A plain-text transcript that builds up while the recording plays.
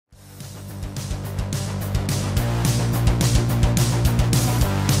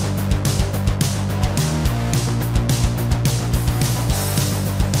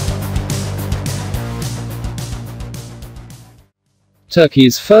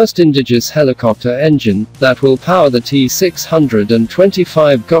Turkey's first indigenous helicopter engine, that will power the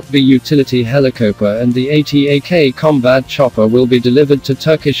T-625 Gökbey utility helicoper and the ATAK combat chopper, will be delivered to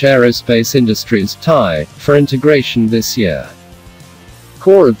Turkish Aerospace Industries (TAI) for integration this year.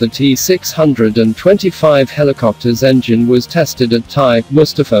 Core of the T-625 helicopter's engine was tested at TAI.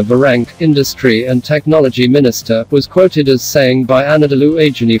 Mustafa Varank, Industry and Technology Minister, was quoted as saying by Anadolu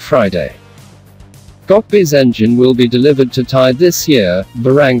Ageny Friday. Gökbey's engine will be delivered to TAI this year,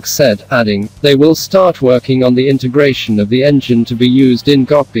 Varank said, adding, "They will start working on the integration of the engine to be used in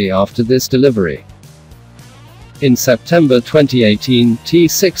Gökbey after this delivery." In September 2018,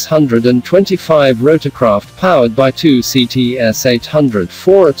 T-625 rotorcraft powered by two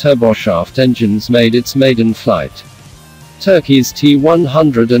T-800-4A turboshaft engines made its maiden flight. Turkey's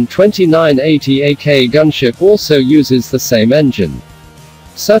T129 ATAK gunship also uses the same engine.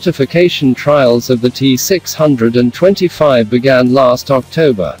 Certification trials of the T-625 began last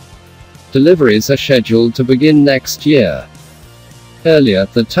October. Deliveries are scheduled to begin next year. Earlier,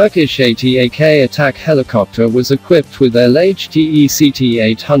 the Turkish ATAK ATAK helicopter was equipped with LHTEC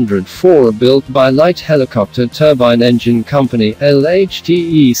T800-4A built by light helicopter turbine engine company,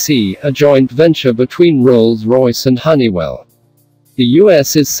 LHTEC, a joint venture between Rolls-Royce and Honeywell. The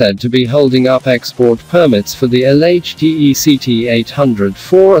US is said to be holding up export permits for the LHTEC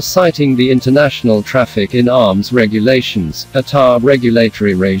T800-4A, citing the International Traffic in Arms Regulations (ITAR)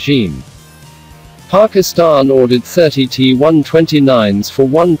 regulatory regime. Pakistan ordered 30 T-129s for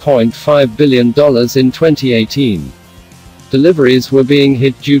 $1.5 billion in 2018. Deliveries were being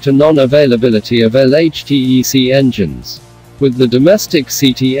hit due to non-availability of LHTEC engines. With the domestic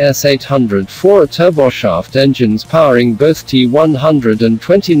CTS-800-4A turboshaft engines powering both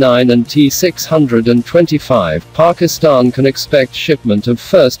T-129 and T-625, Pakistan can expect shipment of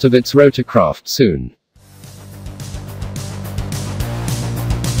first of its rotorcraft soon.